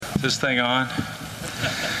this thing on?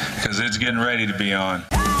 Because it's getting ready to be on.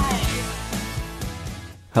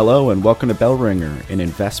 Hello and welcome to Bell Ringer, an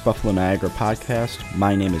Invest Buffalo Niagara podcast.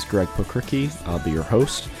 My name is Greg Pokricki. I'll be your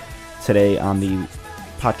host. Today on the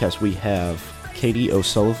podcast we have Katie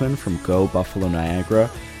O'Sullivan from Go Buffalo Niagara.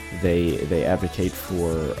 They advocate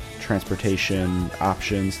for transportation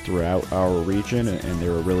options throughout our region, and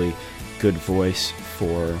they're a really good voice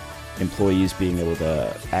for employees being able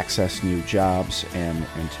to access new jobs and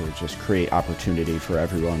to just create opportunity for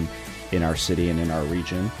everyone in our city and in our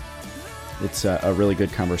region. It's a really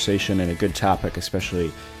good conversation and a good topic,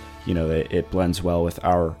 especially, it blends well with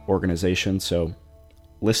our organization. So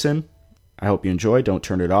listen, I hope you enjoy. Don't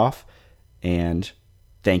turn it off. And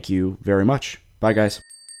thank you very much. Bye, guys.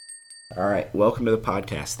 All right. Welcome to the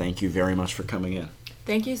podcast. Thank you very much for coming in.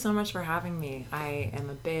 Thank you so much for having me. I am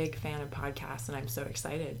a big fan of podcasts, and I'm so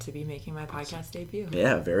excited to be making my podcast debut.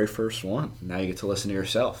 Yeah, very first one. Now you get to listen to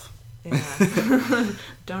yourself. Yeah.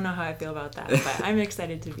 Don't know how I feel about that, but I'm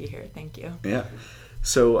excited to be here. Thank you. Yeah.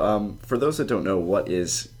 So for those that don't know, what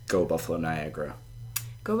is Go Buffalo Niagara?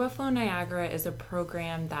 Go Buffalo Niagara is a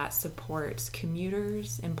program that supports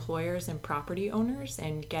commuters, employers, and property owners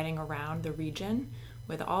in getting around the region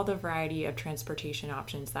with all the variety of transportation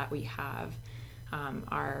options that we have.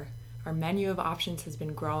 Our menu of options has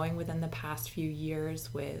been growing within the past few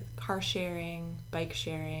years with car sharing, bike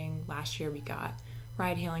sharing. Last year we got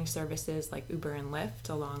ride-hailing services like Uber and Lyft,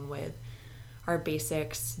 along with our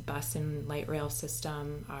basics, bus and light rail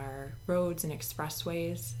system, our roads and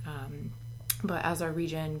expressways. But as our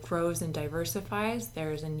region grows and diversifies,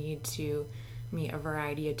 there's a need to meet a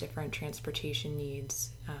variety of different transportation needs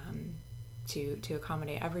to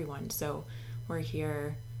accommodate everyone. So we're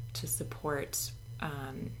here to support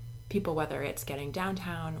people, whether it's getting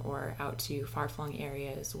downtown or out to far-flung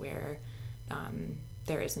areas where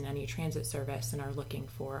there isn't any transit service, and are looking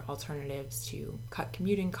for alternatives to cut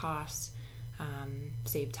commuting costs,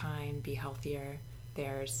 save time, be healthier.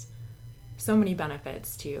 There's so many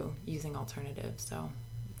benefits to using alternatives, so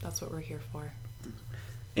that's what we're here for.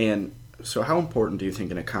 And so how important do you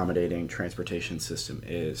think an accommodating transportation system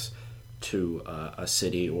is to a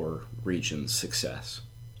city or region's success?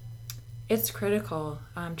 It's critical.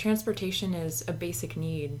 Transportation is a basic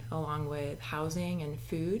need along with housing and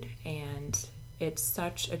food, and it's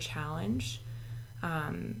such a challenge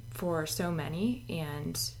for so many,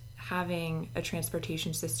 and having a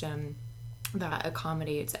transportation system that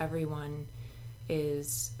accommodates everyone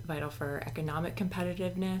is vital for economic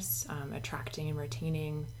competitiveness, attracting and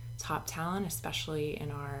retaining top talent, especially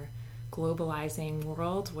in our globalizing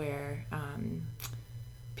world where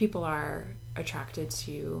people are attracted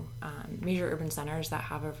to major urban centers that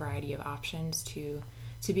have a variety of options to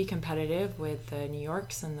be competitive with the New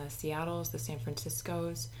Yorks and the Seattles, the San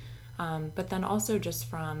Franciscos, but then also just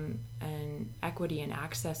from an equity and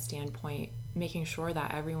access standpoint, making sure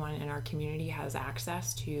that everyone in our community has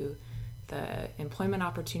access to the employment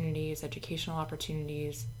opportunities, educational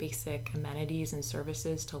opportunities, basic amenities and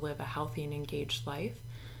services to live a healthy and engaged life.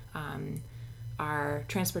 Our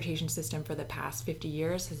transportation system for the past 50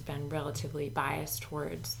 years has been relatively biased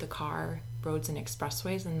towards the car, roads, and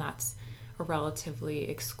expressways, and that's a relatively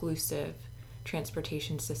exclusive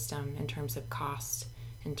transportation system in terms of cost,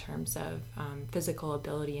 in terms of physical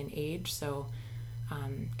ability and age. So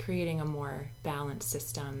creating a more balanced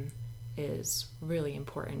system is really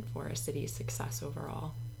important for a city's success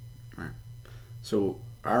overall. All right. So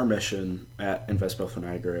our mission at Invest Buffalo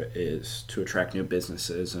Niagara is to attract new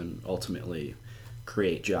businesses and ultimately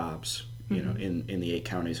create jobs, in the 8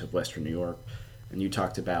 counties of Western New York. And you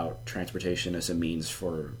talked about transportation as a means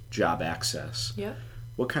for job access. Yep.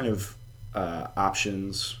 What kind of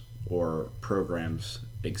options or programs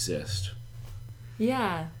exist?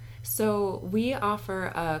 Yeah. So we offer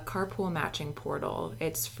a carpool matching portal.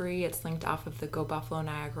 It's free. It's linked off of the Go Buffalo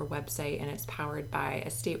Niagara website, and it's powered by a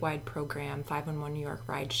statewide program, 511 New York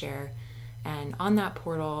Rideshare. And on that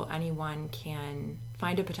portal, anyone can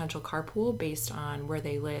find a potential carpool based on where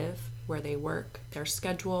they live, where they work, their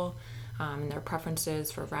schedule, and their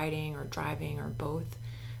preferences for riding or driving or both.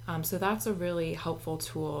 So that's a really helpful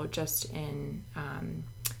tool just in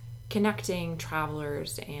connecting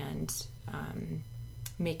travelers and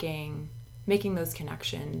making those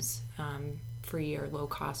connections. Free or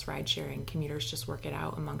low-cost ride-sharing commuters just work it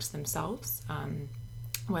out amongst themselves,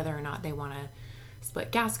 whether or not they want to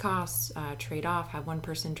split gas costs, trade off, have one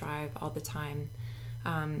person drive all the time.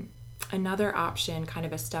 Another option, kind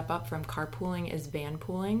of a step up from carpooling, is van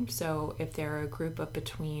pooling. So if there are a group of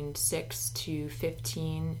between 6 to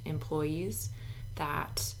 15 employees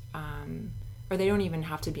that, or they don't even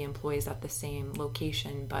have to be employees at the same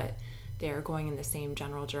location, but they're going in the same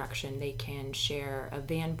general direction, they can share a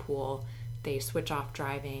van pool. They switch off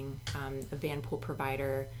driving. A van pool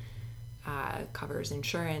provider covers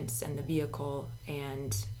insurance and the vehicle,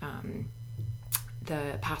 and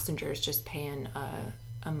the passengers just paying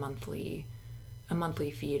a monthly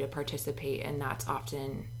fee to participate, and that's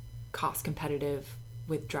often cost competitive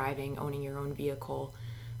with driving, owning your own vehicle,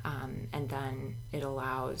 and then it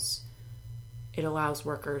allows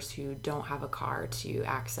workers who don't have a car to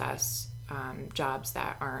access jobs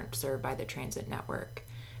that aren't served by the transit network.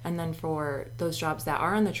 And then for those jobs that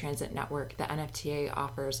are on the transit network, the NFTA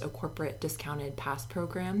offers a corporate discounted pass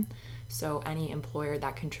program. So any employer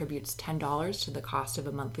that contributes $10 to the cost of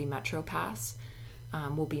a monthly Metro pass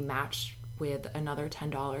will be matched with another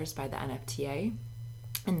 $10 by the NFTA.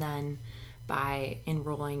 And then by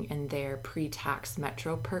enrolling in their pre-tax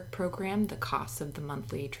Metro Perk program, the cost of the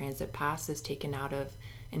monthly transit pass is taken out of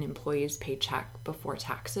an employee's paycheck before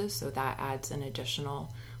taxes. So that adds an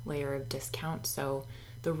additional layer of discount. So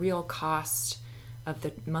the real cost of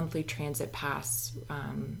the monthly transit pass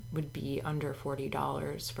would be under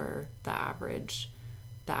 $40 for the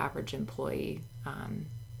average employee,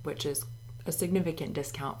 which is a significant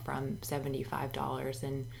discount from $75.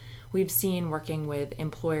 And we've seen, working with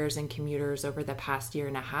employers and commuters over the past year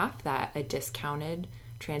and a half, that a discounted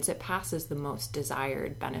transit pass is the most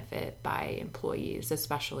desired benefit by employees,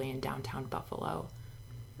 especially in downtown Buffalo.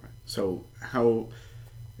 So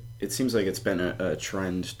it seems like it's been a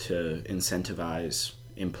trend to incentivize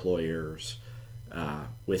employers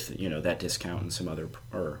with that discount and some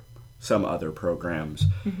other programs.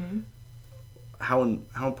 Mm-hmm. How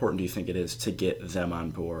important do you think it is to get them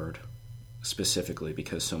on board specifically,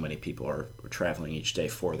 because so many people are traveling each day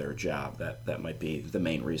for their job? That might be the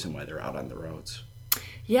main reason why they're out on the roads.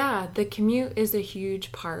 Yeah, the commute is a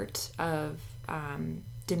huge part of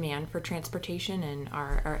demand for transportation and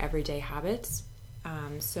our everyday habits.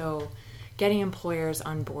 So getting employers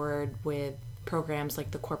on board with programs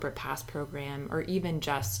like the Corporate Pass program, or even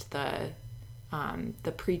just the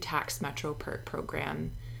pre-tax Metro Perk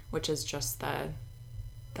program, which is just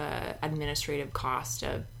the administrative cost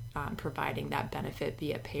of providing that benefit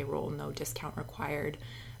via payroll, no discount required.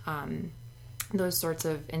 Those sorts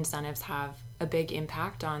of incentives have a big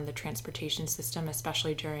impact on the transportation system,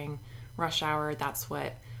 especially during rush hour. That's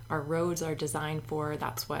what our roads are designed for.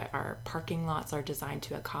 That's what our parking lots are designed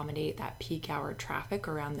to accommodate, that peak hour traffic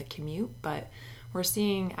around the commute. But we're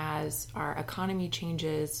seeing, as our economy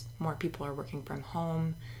changes, more people are working from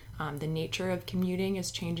home. The nature of commuting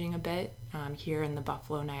is changing a bit here in the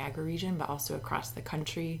Buffalo-Niagara region, but also across the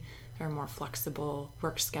country. There are more flexible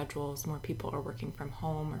work schedules. More people are working from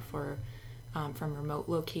home or from remote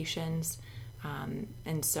locations.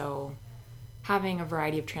 And so having a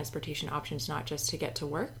variety of transportation options, not just to get to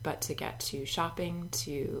work, but to get to shopping,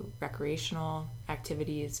 to recreational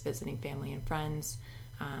activities, visiting family and friends,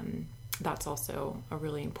 that's also a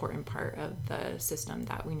really important part of the system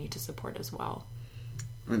that we need to support as well.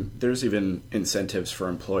 And there's even incentives for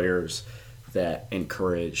employers that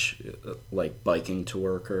encourage like biking to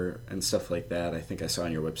work and stuff like that. I think I saw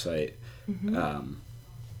on your website, mm-hmm.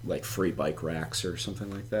 Like free bike racks or something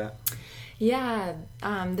like that. Yeah,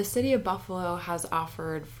 the city of Buffalo has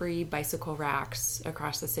offered free bicycle racks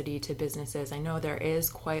across the city to businesses. I know there is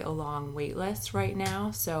quite a long wait list right now,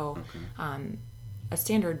 so okay. A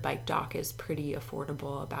standard bike dock is pretty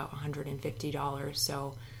affordable, about $150.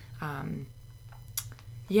 So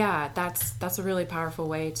yeah, that's a really powerful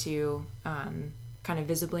way to kind of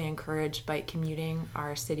visibly encourage bike commuting.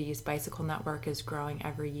 Our city's bicycle network is growing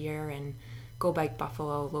every year, and Go Bike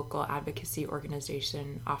Buffalo, local advocacy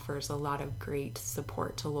organization, offers a lot of great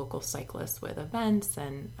support to local cyclists with events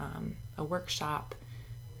and a workshop,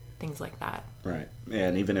 things like that. Right.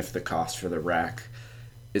 And even if the cost for the rack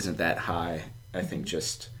isn't that high, I mm-hmm. think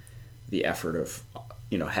just the effort of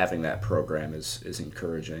having that program is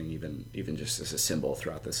encouraging, even just as a symbol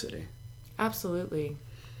throughout the city. Absolutely.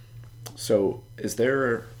 So is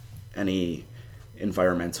there any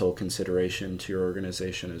environmental consideration to your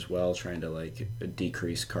organization as well, trying to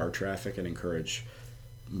decrease car traffic and encourage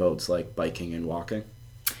modes like biking and walking?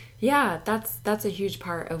 Yeah, that's a huge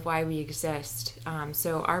part of why we exist.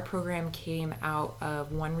 So our program came out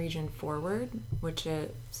of One Region Forward, which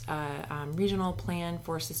is a regional plan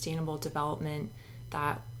for sustainable development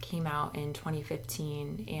that came out in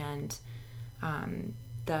 2015, and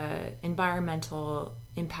the environmental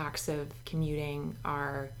impacts of commuting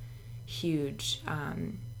are huge.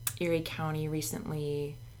 Erie County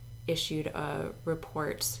recently issued a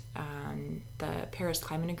report on the Paris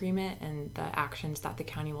Climate Agreement and the actions that the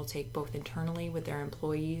county will take both internally with their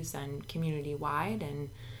employees and community-wide.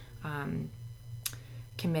 And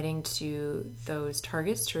committing to those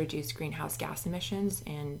targets to reduce greenhouse gas emissions,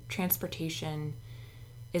 and transportation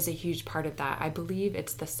is a huge part of that. I believe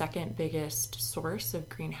it's the second biggest source of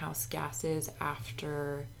greenhouse gases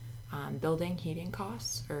after building heating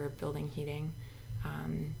costs or building heating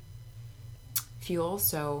fuel.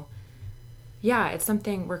 So yeah, it's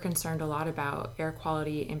something we're concerned a lot about, air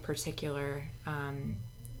quality in particular.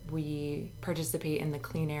 We participate in the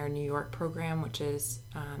Clean Air New York program, which is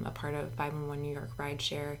a part of 511 New York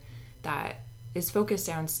Rideshare that is focused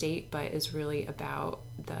downstate, but is really about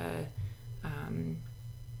the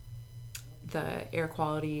air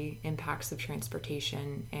quality impacts of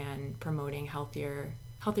transportation and promoting healthier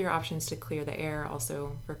options to clear the air,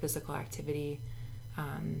 also for physical activity.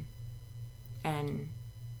 And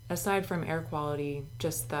aside from air quality,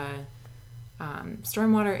 just the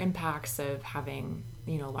stormwater impacts of having,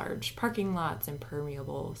 large parking lots and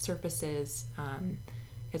permeable surfaces.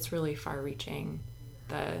 It's really far-reaching,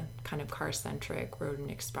 the kind of car-centric road and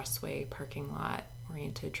expressway parking lot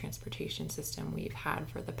oriented transportation system we've had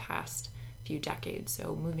for the past few decades.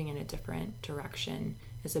 So moving in a different direction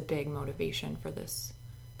is a big motivation for this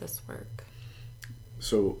work.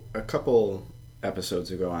 So a couple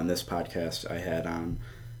episodes ago on this podcast, I had on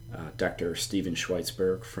Dr. Steven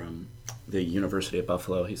Schweitzberg from the University of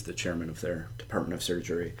Buffalo. He's the chairman of their Department of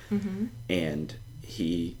Surgery. Mm-hmm. And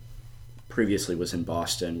he previously was in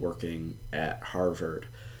Boston working at Harvard.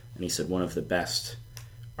 And he said one of the best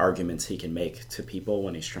arguments he can make to people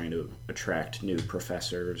when he's trying to attract new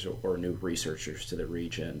professors or new researchers to the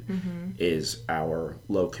region is our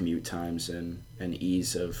low commute times and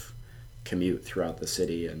ease of commute throughout the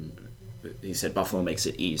city. And he said Buffalo makes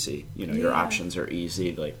it easy. Your options are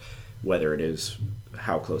easy, like whether it is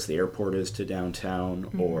how close the airport is to downtown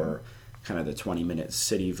or kind of the 20-minute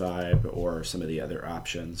city vibe or some of the other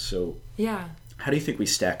options. So yeah, how do you think we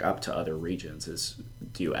stack up to other regions?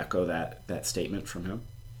 Do you echo that statement from him?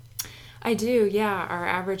 I do, yeah. Our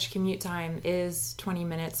average commute time is 20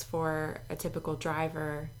 minutes for a typical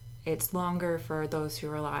driver. It's longer for those who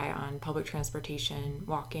rely on public transportation,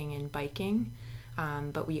 walking and biking.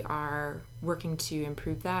 But we are working to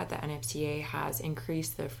improve that. The NFTA has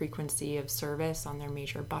increased the frequency of service on their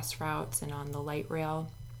major bus routes and on the light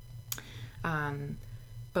rail.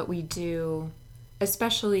 But we do,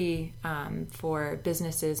 especially for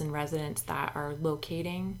businesses and residents that are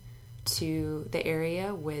locating to the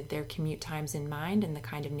area with their commute times in mind and the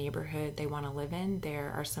kind of neighborhood they want to live in,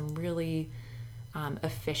 there are some really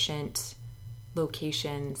efficient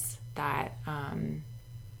locations that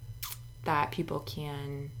people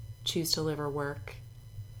can choose to live or work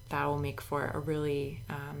that will make for a really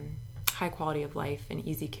high quality of life and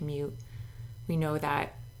easy commute. We know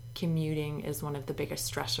that commuting is one of the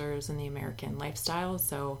biggest stressors in the American lifestyle,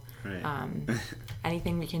 so right.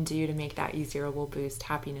 Anything we can do to make that easier will boost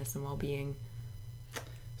happiness and well-being.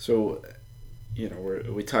 So,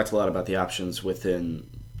 we talked a lot about the options within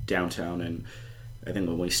downtown, and I think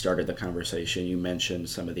when we started the conversation, you mentioned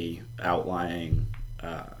some of the outlying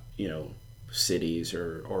cities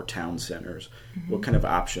or town centers. Mm-hmm. What kind of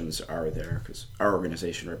options are there? Because our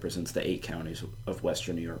organization represents the 8 counties of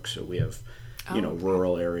Western New York, so we have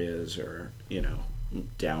rural areas or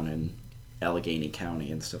down in Allegheny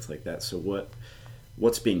County and stuff like that. So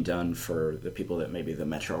what's being done for the people that maybe the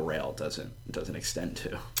Metro Rail doesn't extend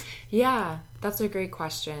to? Yeah, that's a great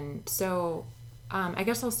question. So I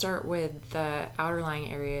guess I'll start with the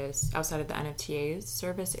outerlying areas outside of the NFTA's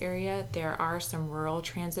service area. There are some rural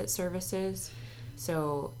transit services.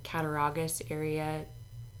 So Cattaraugus area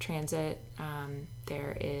transit.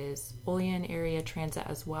 There is Olean area transit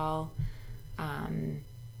as well.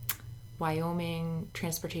 Wyoming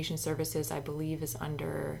Transportation Services, I believe, is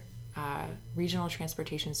under Regional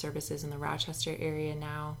Transportation Services in the Rochester area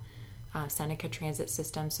now. Seneca Transit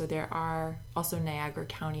System. So there are also Niagara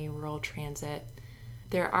County Rural Transit.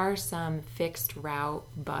 There are some fixed route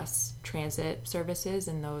bus transit services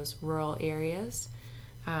in those rural areas.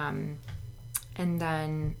 And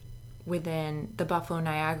then within the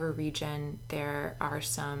Buffalo-Niagara region, there are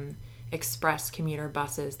some express commuter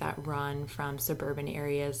buses that run from suburban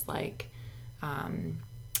areas like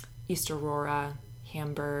East Aurora,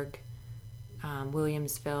 Hamburg,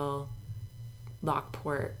 Williamsville,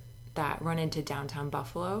 Lockport, that run into downtown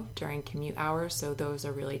Buffalo during commute hours. So those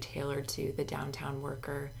are really tailored to the downtown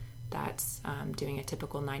worker that's doing a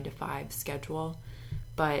typical 9-to-5 schedule.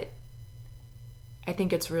 But I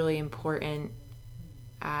think it's really important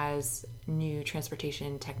as new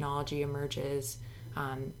transportation technology emerges,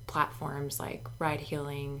 platforms like ride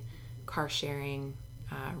hailing, car sharing,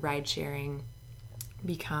 ride sharing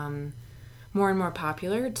become more and more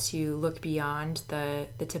popular to look beyond the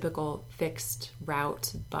typical fixed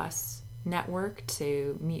route bus network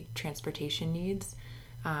to meet transportation needs.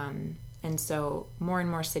 And so more and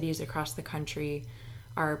more cities across the country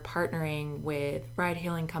are partnering with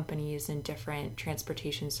ride-hailing companies and different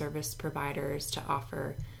transportation service providers to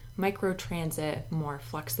offer microtransit, more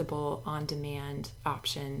flexible, on-demand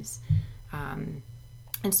options, and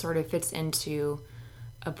sort of fits into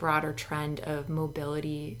a broader trend of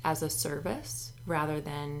mobility as a service rather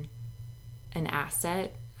than an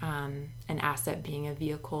asset being a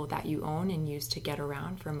vehicle that you own and use to get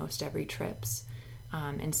around for most every trips.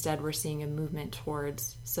 Instead, we're seeing a movement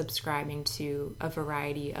towards subscribing to a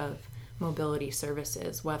variety of mobility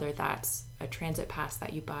services, whether that's a transit pass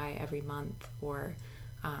that you buy every month or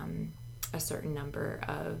a certain number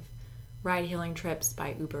of ride-hailing trips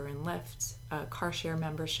by Uber and Lyft, a car share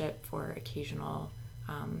membership for occasional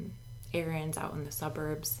errands out in the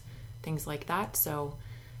suburbs, things like that. So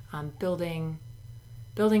building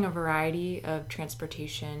a variety of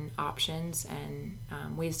transportation options and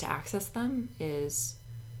ways to access them is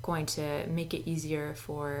going to make it easier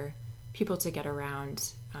for people to get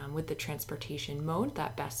around with the transportation mode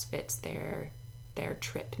that best fits their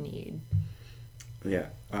trip need. Yeah.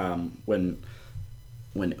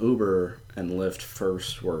 When Uber and Lyft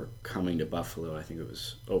first were coming to Buffalo, I think it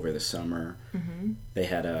was over the summer, they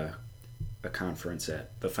had a conference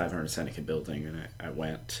at the 500 Seneca building, and I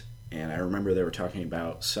went, and I remember they were talking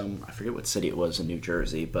about I forget what city it was in New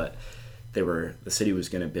Jersey, but the city was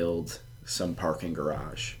going to build some parking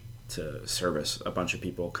garage to service a bunch of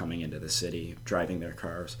people coming into the city, driving their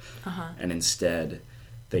cars. And instead,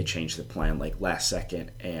 they changed the plan like last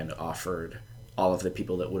second and offered all of the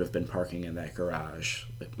people that would have been parking in that garage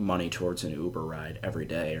money towards an Uber ride every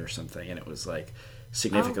day or something. And it was like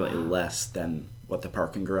significantly less than what the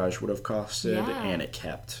parking garage would have costed. Yeah. And it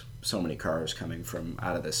kept so many cars coming from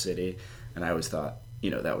out of the city. And I always thought,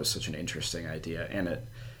 that was such an interesting idea. And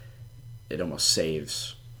it almost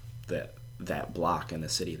saves that block in the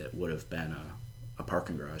city that would have been a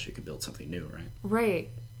parking garage. You could build something new, right? Right.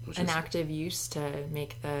 Active use to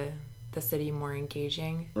make the city more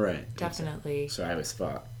engaging. Right. Definitely. Exactly. So I always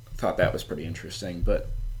thought that was pretty interesting. But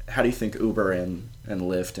how do you think Uber and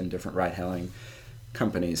Lyft and different ride-hailing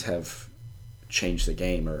companies have changed the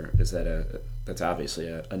game, or is that's obviously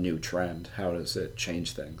a new trend? How does it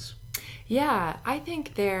change things? Yeah, I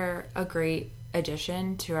think they're a great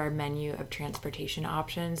addition to our menu of transportation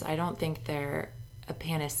options. I don't think they're a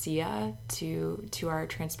panacea to our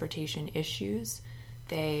transportation issues.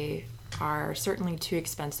 They are certainly too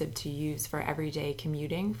expensive to use for everyday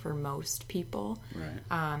commuting for most people.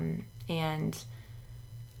 Right. And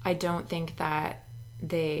I don't think that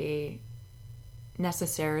they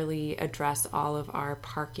necessarily address all of our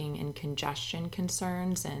parking and congestion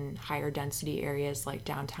concerns in higher density areas like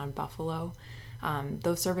downtown Buffalo.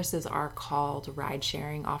 Those services are called ride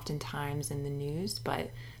sharing oftentimes in the news,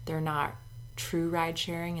 but they're not true ride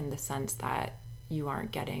sharing in the sense that you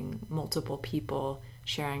aren't getting multiple people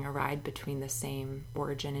sharing a ride between the same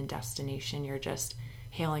origin and destination. You're just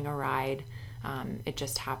hailing a ride. It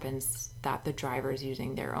just happens that the driver is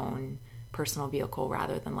using their own personal vehicle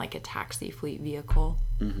rather than like a taxi fleet vehicle.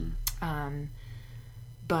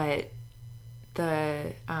 But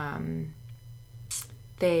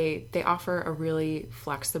they offer a really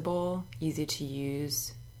flexible, easy to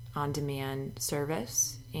use, on-demand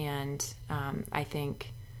service, and I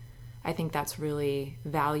think that's really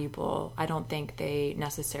valuable. I don't think they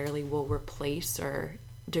necessarily will replace or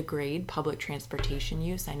degrade public transportation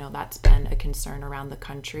use. I know that's been a concern around the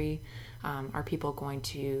country. Are people going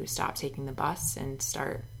to stop taking the bus and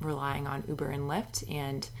start relying on Uber and Lyft?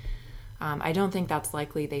 And I don't think that's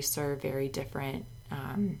likely. They serve very different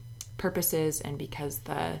purposes, and because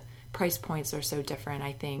the price points are so different,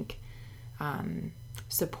 I think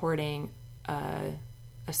supporting a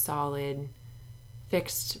solid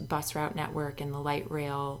fixed bus route network and the light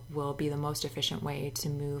rail will be the most efficient way to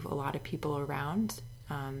move a lot of people around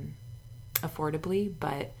affordably.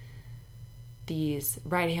 But these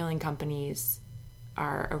ride-hailing companies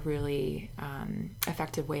are a really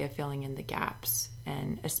effective way of filling in the gaps,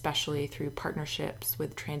 and especially through partnerships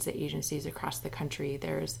with transit agencies across the country,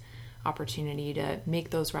 there's opportunity to make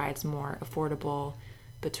those rides more affordable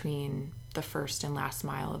between the first and last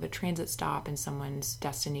mile of a transit stop in someone's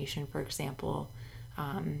destination, for example.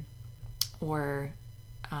 Or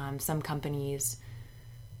some companies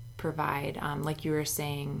provide, like you were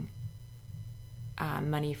saying,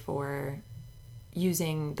 money for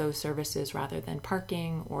using those services rather than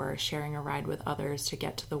parking or sharing a ride with others to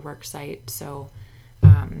get to the work site. So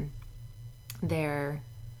they're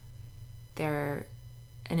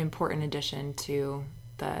an important addition to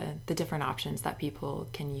the different options that people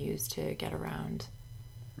can use to get around.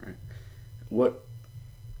 Right. What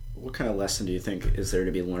kind of lesson do you think is there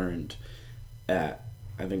to be learned at,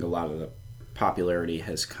 I think a lot of the popularity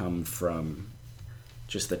has come from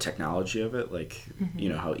just the technology of it, like, you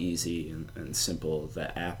know, how easy and simple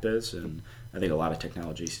the app is. And I think a lot of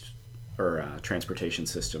technologies or transportation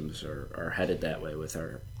systems are headed that way with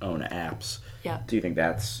our own apps. Yeah. Do you think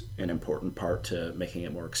that's an important part to making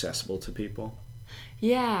it more accessible to people?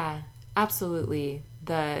 Yeah, absolutely.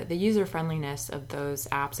 The user friendliness of those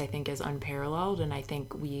apps, I think, is unparalleled, and I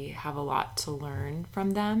think we have a lot to learn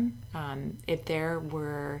from them. If there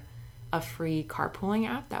were a free carpooling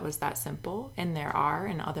app that was that simple, and there are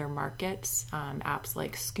in other markets, apps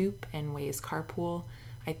like Scoop and Waze Carpool,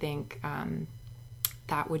 I think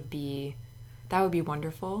that would be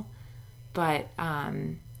wonderful. But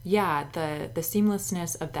yeah, the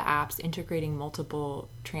seamlessness of the apps, integrating multiple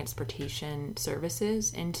transportation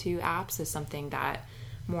services into apps, is something that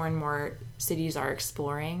more and more cities are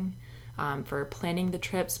exploring for planning the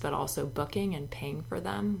trips, but also booking and paying for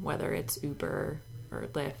them, whether it's Uber or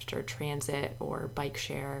Lyft or transit or bike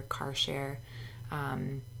share, car share.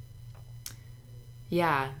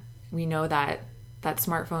 Yeah, we know that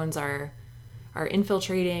smartphones are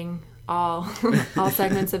infiltrating all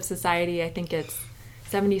segments of society. I think it's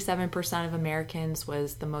 77% of Americans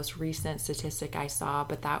was the most recent statistic I saw,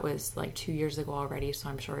 but that was like 2 years ago already, so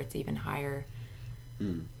I'm sure it's even higher.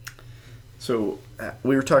 So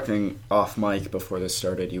we were talking off mic before this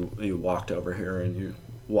started. You walked over here and you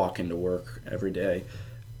walk into work every day.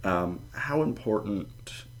 How important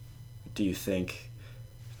do you think,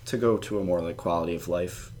 to go to a more like quality of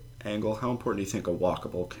life angle, how important do you think a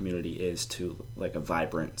walkable community is to like a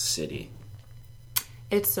vibrant city?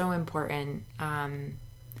 It's so important.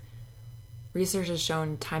 Research has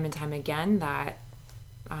shown time and time again that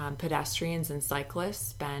pedestrians and cyclists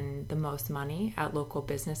spend the most money at local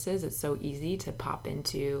businesses. It's so easy to pop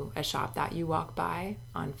into a shop that you walk by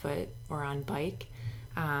on foot or on bike.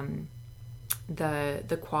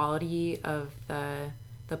 The quality of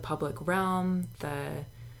the public realm,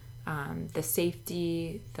 the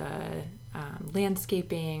safety, the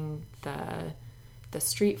landscaping, the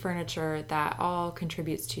street furniture, that all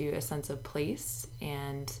contributes to a sense of place,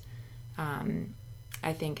 and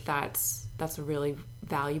I think that's really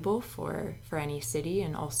valuable for any city,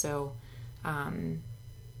 and also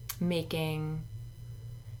making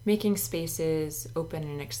spaces open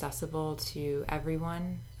and accessible to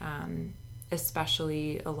everyone,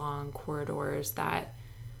 especially along corridors that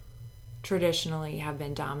traditionally have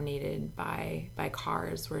been dominated by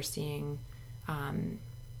cars. We're seeing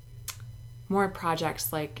more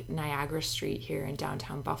projects like Niagara Street here in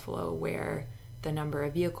downtown Buffalo, where the number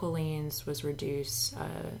of vehicle lanes was reduced,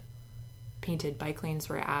 painted bike lanes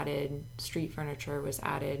were added, street furniture was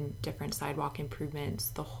added, different sidewalk improvements.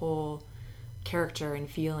 The whole character and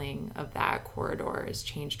feeling of that corridor has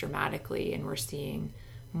changed dramatically, and we're seeing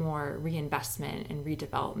more reinvestment and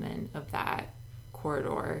redevelopment of that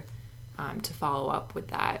corridor to follow up with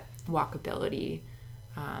that walkability.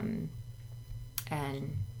 And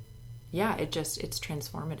yeah, it's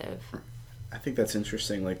transformative. I think that's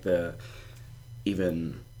interesting, like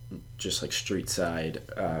even just like street side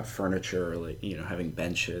furniture, like, you know, having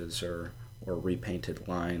benches or repainted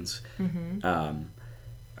lines.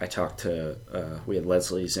 I talked to we had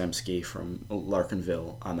Leslie Zemsky from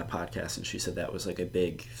Larkinville on the podcast, and she said that was like a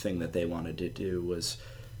big thing that they wanted to do, was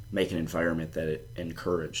make an environment that it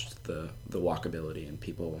encouraged the walkability, and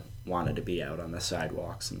people wanted to be out on the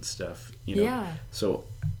sidewalks and stuff, you know. Yeah. So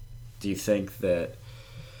do you think that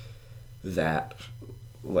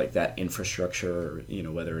like that infrastructure, you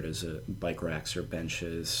know, whether it is bike racks or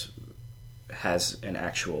benches, has an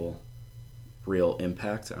actual real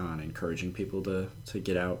impact on encouraging people to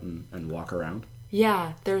get out and walk around?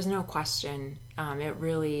 Yeah, there's no question.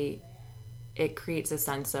 It creates a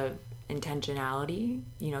sense of intentionality.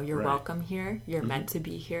 You know, you're Right. welcome here. You're meant to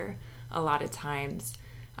be here. A lot of times,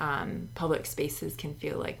 public spaces can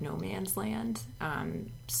feel like no man's land.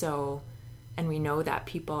 And we know that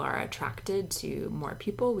people are attracted to more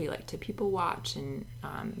people. We like to people watch and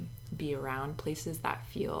be around places that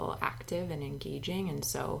feel active and engaging. And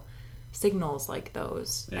so signals like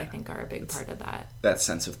those, I think, are a big part of that. That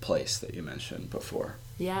sense of place that you mentioned before.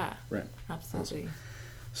 Yeah, Right. absolutely.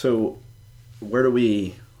 So where do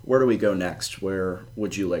we go next? Where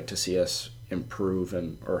would you like to see us improve,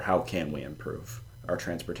 or how can we improve our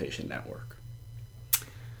transportation network?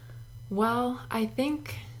 Well, I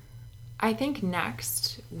think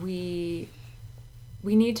next we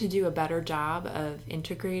need to do a better job of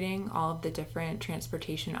integrating all of the different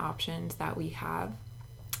transportation options that we have.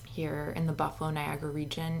 here in the Buffalo-Niagara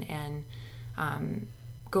region, and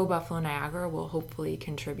Go Buffalo Niagara will hopefully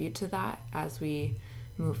contribute to that as we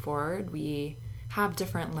move forward. We have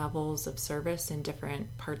different levels of service in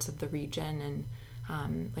different parts of the region,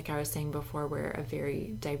 and like I was saying before, we're a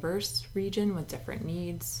very diverse region with different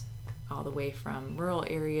needs, all the way from rural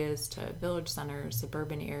areas to village centers,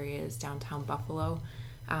 suburban areas, downtown Buffalo.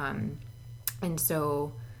 And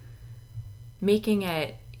so making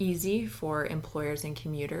it easy for employers and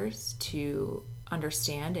commuters to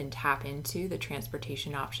understand and tap into the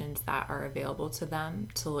transportation options that are available to them,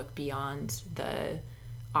 to look beyond the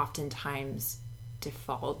oftentimes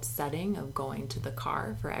default setting of going to the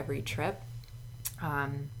car for every trip,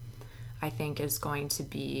 I think is going to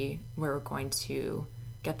be where we're going to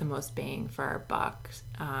get the most bang for our buck.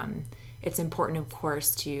 It's important, of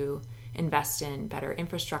course, to invest in better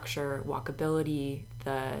infrastructure, walkability,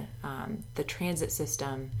 the transit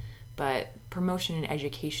system, but promotion and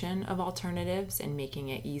education of alternatives and making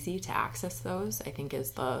it easy to access those, I think,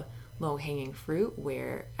 is the low-hanging fruit,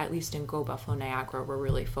 where, at least in Go Buffalo Niagara, we're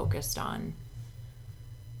really focused on.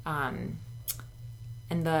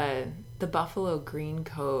 And the Buffalo Green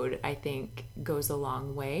Code, I think, goes a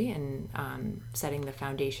long way in setting the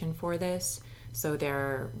foundation for this. So there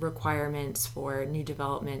are requirements for new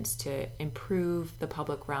developments to improve the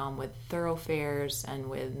public realm with thoroughfares and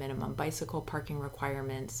with minimum bicycle parking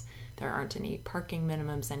requirements. There aren't any parking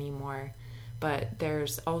minimums anymore, but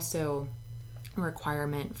there's also a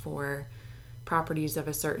requirement for properties of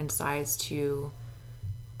a certain size to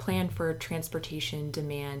plan for transportation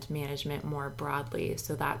demand management more broadly.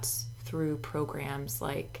 So that's through programs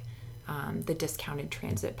like the discounted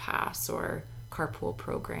transit pass, or carpool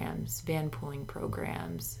programs, van pooling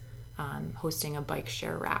programs, hosting a bike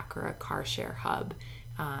share rack or a car share hub.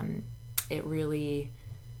 It really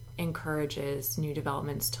encourages new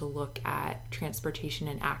developments to look at transportation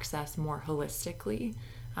and access more holistically.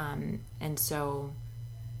 And so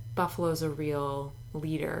Buffalo's a real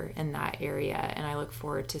leader in that area, and I look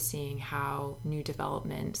forward to seeing how new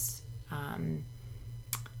developments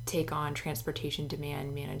take on transportation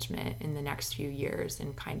demand management in the next few years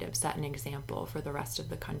and kind of set an example for the rest of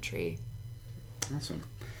the country. Awesome.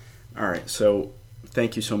 All right, so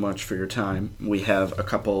thank you so much for your time. We have a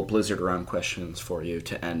couple Blizzard round questions for you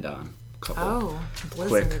to end on. Blizzard.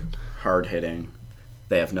 Quick, hard-hitting.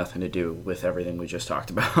 They have nothing to do with everything we just talked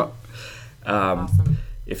about. Awesome.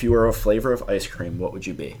 If you were a flavor of ice cream, what would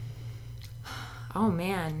you be? Oh,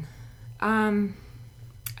 man.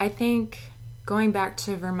 I think going back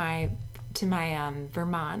to my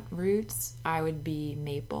Vermont roots, I would be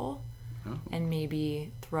maple, and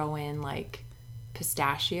maybe throw in like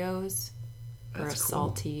pistachios for a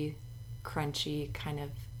salty, crunchy kind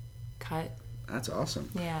of cut. That's awesome.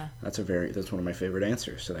 Yeah. That's one of my favorite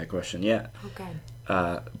answers to that question yet. Oh,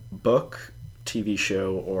 good. Book, TV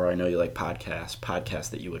show, or I know you like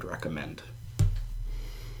podcast that you would recommend.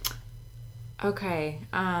 Okay.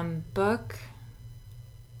 Book.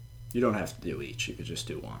 You don't have to do each. You could just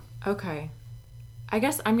do one. Okay. I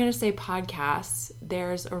guess I'm going to say podcasts.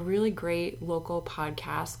 There's a really great local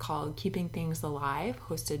podcast called Keeping Things Alive,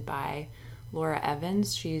 hosted by Laura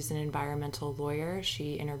Evans. She's an environmental lawyer.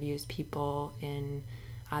 She interviews people in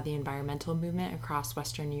the environmental movement across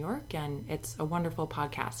Western New York, and it's a wonderful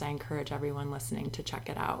podcast. I encourage everyone listening to check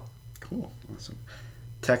it out. Cool. Awesome.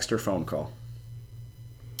 Text or phone call?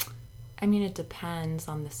 I mean, it depends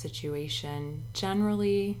on the situation.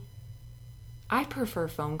 Generally, I prefer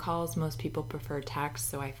phone calls. Most people prefer text,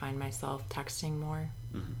 so I find myself texting more.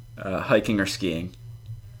 Mm-hmm. Hiking or skiing?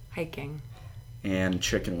 Hiking. And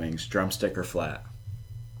chicken wings, drumstick or flat?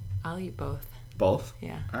 I'll eat both. Both?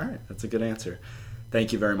 Yeah. All right. That's a good answer.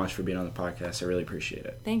 Thank you very much for being on the podcast. I really appreciate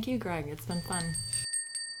it. Thank you, Greg. It's been fun.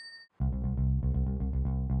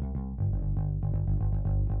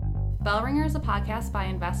 Bell Ringer is a podcast by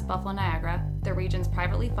Invest Buffalo Niagara, the region's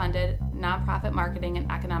privately funded, nonprofit marketing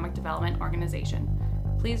and economic development organization.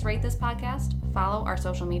 Please rate this podcast, follow our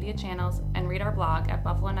social media channels, and read our blog at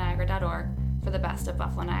buffaloniagara.org for the best of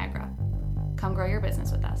Buffalo Niagara. Come grow your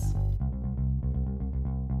business with us.